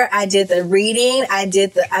prayer. I did the reading. I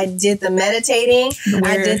did the meditating.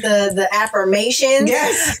 I did the affirmations.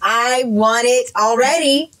 Yes. I want it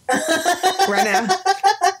already. Right now.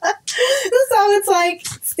 So it's like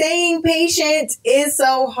staying patient is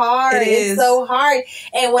so hard. It's so hard.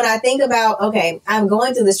 And when I think about, okay, I'm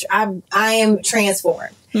going through this, I am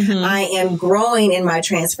transformed. Mm-hmm. I am growing in my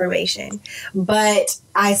transformation, but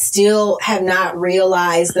I still have not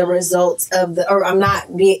realized the results of I'm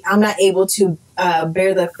not able to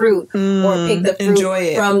bear the fruit or pick the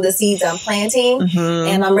fruit from the seeds I'm planting,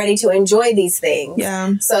 and I'm ready to enjoy these things.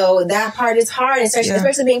 Yeah. So that part is hard,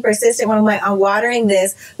 especially being persistent when I'm watering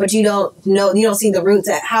this, but you don't see the roots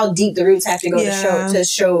at how deep the roots have to go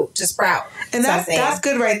to sprout. And that's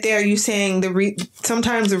good right there. You saying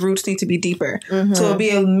sometimes the roots need to be deeper, so it'll be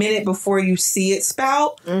a minute before you see it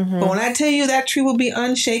spout. But when I tell you that tree will be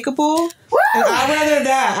unshakable, and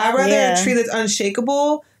I'd rather a tree that's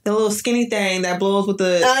unshakable than a little skinny thing that blows with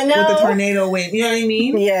the tornado wind. You know what I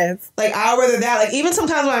mean? Yes. Like I'd rather that. Like even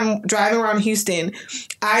sometimes when I'm driving around Houston,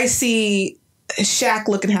 I see shack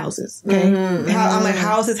looking houses. Okay, I'm like,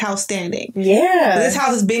 how is this house standing? Yeah, but this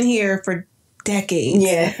house has been here for decades.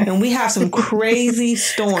 Yeah, and we have some crazy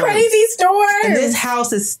storms. And this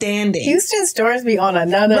house is standing. Houston storms be on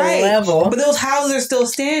another level. But those houses are still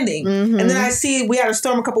standing. And then I see we had a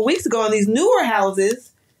storm a couple weeks ago, and these newer houses,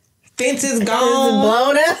 fences gone,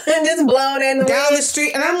 blown up, and just blown in down the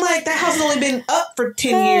street. And I'm like, that house has only been up for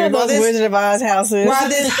 10 years. Those Wizard of Oz houses. While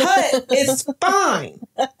this hut is fine.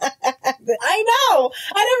 I know.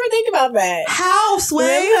 I never think about that. House,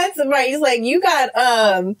 way. Right. It's like you got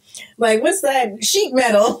like what's that? Sheet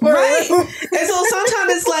metal. Right. And so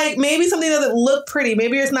sometimes it's like maybe something doesn't look pretty.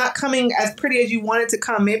 Maybe it's not coming as pretty as you want it to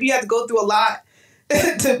come. Maybe you have to go through a lot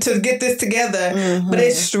to get this together. But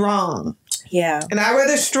it's strong. Yeah. And I'd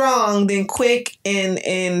rather strong than quick and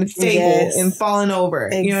fable and falling over.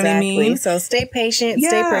 Exactly. You know what I mean? So stay patient,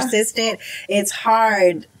 stay persistent. It's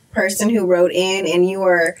hard, person who wrote in, and you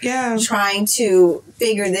are trying to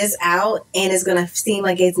figure this out, and it's going to seem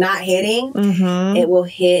like it's not hitting. It will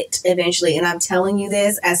hit eventually. And I'm telling you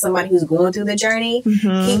this as somebody who's going through the journey.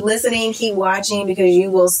 Keep listening, keep watching, because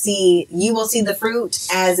you will see the fruit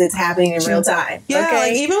as it's happening in real time. Yeah. Okay?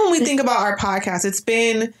 Like even when we think about our podcast,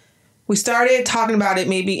 we started talking about it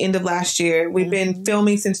maybe end of last year. We've been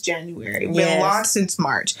filming since January. We've been launched since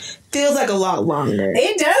March. Feels like a lot longer.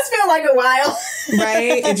 It does feel like a while.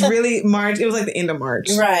 Right? It's really March. It was like the end of March.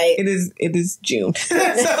 Right. It is June. So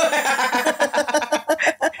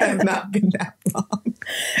have not been that long.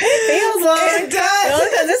 It feels long. It does.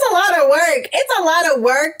 Because it's a lot of work. It's a lot of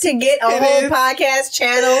work to get a whole podcast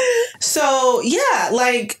channel. So, yeah,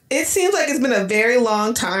 like, it seems like it's been a very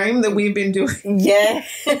long time that we've been doing. Yeah.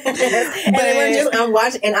 I'm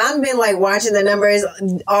watching, and I've been, like, watching the numbers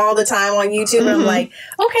all the time on YouTube. And I'm like,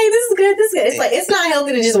 okay, this is good. It's like, it's not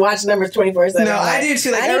healthy to just watch numbers 24/7. No, I do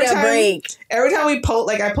too. Like, I need a break. Every time we post,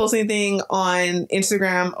 like, I post anything on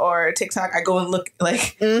Instagram or TikTok, I go and look,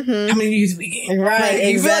 like, how many views we get. Right. Like,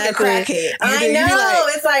 you feel like a crackhead. I know.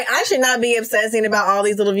 It's like, I should not be obsessing about all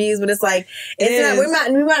these little views, but it's like, we're not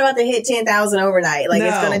about to hit 10,000 overnight. Like,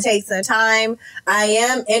 it's going to take some time. I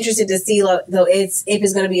am interested to see, though, if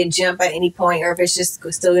it's going to be a jump at any point, or if it's just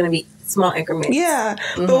still going to be small increments. Yeah.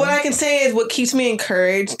 But what I can say is what keeps me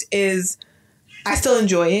encouraged is I still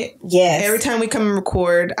enjoy it. Yes. Every time we come and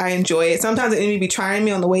record, I enjoy it. Sometimes the enemy be trying me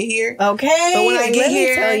on the way here. Okay. But when I get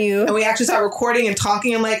here and we actually start recording and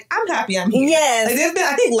talking, I'm like, I'm happy I'm here. Yes. Like,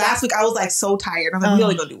 I think last week I was like so tired. I was like, we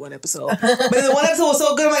only gonna do one episode. But then the one episode was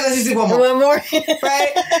so good, I'm like, let's just do one more.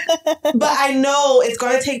 Right? But I know it's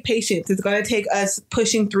gonna take patience. It's gonna take us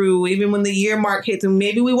pushing through, even when the year mark hits, and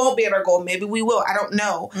maybe we won't be at our goal. Maybe we will. I don't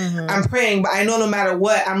know. I'm praying, but I know no matter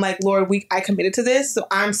what, I'm like, Lord, I committed to this, so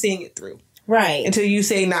I'm seeing it through. Right. Until you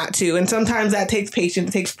say not to. And sometimes that takes patience.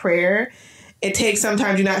 It takes prayer. It takes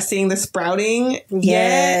sometimes you're not seeing the sprouting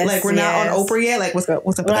yet. Like we're not on Oprah yet. Like what's up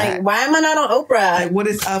with that? Why am I not on Oprah? Like what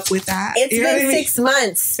is up with that? It's been 6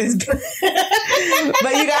 months.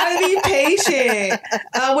 But you gotta be patient.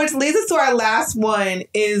 Which leads us to our last one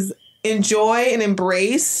is enjoy and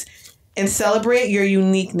embrace and celebrate your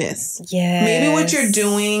uniqueness. Yes. Maybe what you're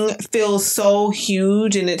doing feels so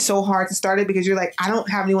huge and it's so hard to start it because you're like, I don't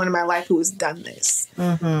have anyone in my life who has done this.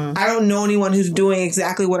 I don't know anyone who's doing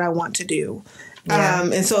exactly what I want to do. Yeah.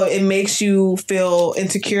 And so it makes you feel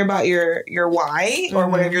insecure about your why or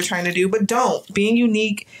whatever you're trying to do. But don't. Being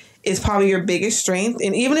unique is probably your biggest strength.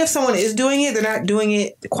 And even if someone is doing it, they're not doing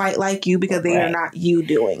it quite like you because they are not you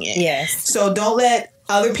doing it. Yes. So don't let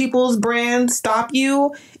other people's brands stop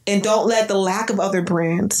you. And don't let the lack of other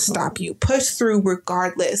brands stop you. Push through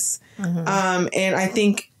regardless. And I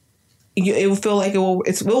think it will feel like it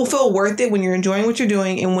will feel worth it when you're enjoying what you're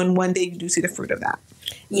doing and when one day you do see the fruit of that.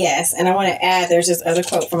 Yes. And I want to add, there's this other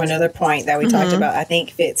quote from another point that we talked about, I think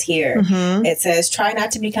fits here. It says, try not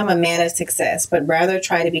to become a man of success, but rather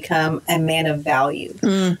try to become a man of value.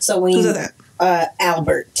 So when you,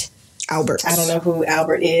 Albert. I don't know who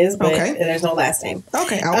Albert is, but there's no last name.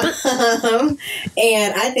 Okay, Albert.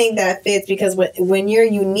 And I think that fits because when you're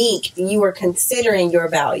unique, you are considering your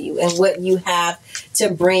value and what you have to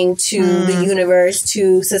bring to the universe,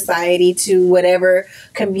 to society, to whatever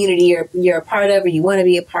community you're a part of or you want to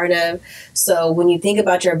be a part of. So when you think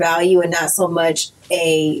about your value and not so much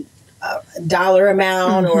a dollar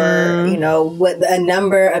amount or, you know, what a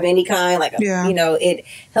number of any kind, like, you know, it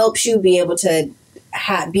helps you be able to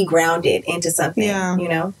be grounded into something, you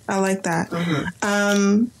know? I like that.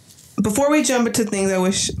 Before we jump into things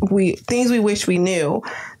we wish we knew,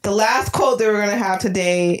 the last quote that we're going to have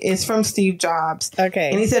today is from Steve Jobs. Okay.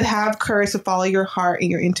 And he said, have courage to follow your heart and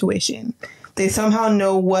your intuition. They somehow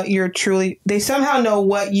know what you truly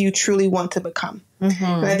want to become.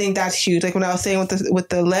 And I think that's huge. Like when I was saying with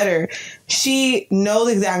the letter, she knows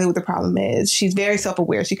exactly what the problem is. She's very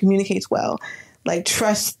self-aware. She communicates well. Like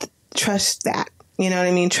trust that. You know what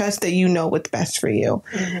I mean? Trust that you know what's best for you.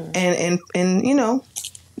 And you know,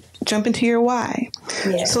 jump into your why.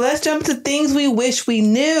 Yeah. So let's jump to things we wish we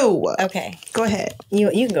knew. Okay. Go ahead.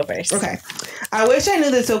 You can go first. Okay. I wish I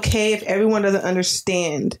knew that it's okay if everyone doesn't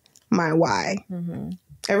understand my why.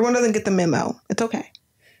 Everyone doesn't get the memo. It's okay.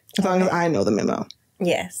 As long as I know the memo.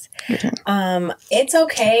 Yes. It's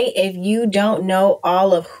okay if you don't know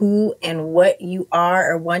all of who and what you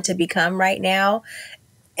are or want to become right now.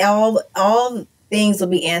 All things will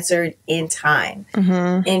be answered in time.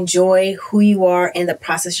 Enjoy who you are and the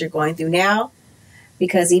process you're going through now.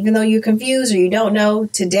 Because even though you're confused or you don't know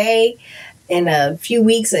today, in a few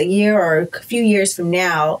weeks, a year, or a few years from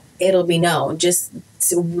now, it'll be known. Just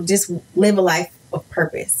live a life of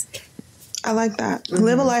purpose. I like that.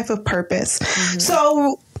 Live a life of purpose.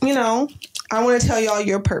 So, you know, I want to tell y'all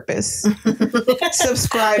your purpose.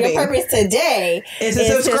 Subscribing. Your purpose today is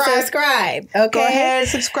to subscribe. Okay. Go ahead,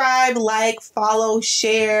 subscribe, like, follow,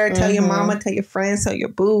 share, tell your mama, tell your friends, tell your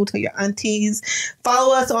boo, tell your aunties.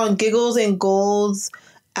 Follow us on Giggles and Goals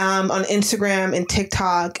on Instagram and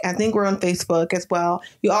TikTok. I think we're on Facebook as well.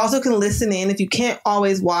 You also can listen in if you can't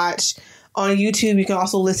always watch on YouTube. You can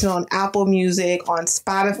also listen on Apple Music, on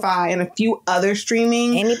Spotify, and a few other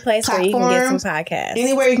streaming any place platforms. Where you can get some podcasts.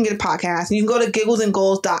 Anywhere you can get a podcast. And you can go to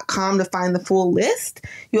gigglesandgoals.com to find the full list.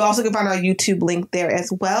 You also can find our YouTube link there as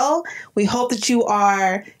well. We hope that you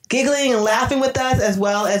are giggling and laughing with us as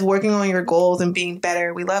well as working on your goals and being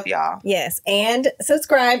better. We love y'all. Yes. And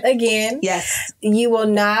subscribe again. Yes. You will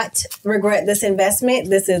not regret this investment.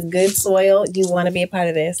 This is good soil. You want to be a part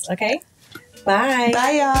of this. Okay? Bye.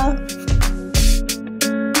 Bye, y'all.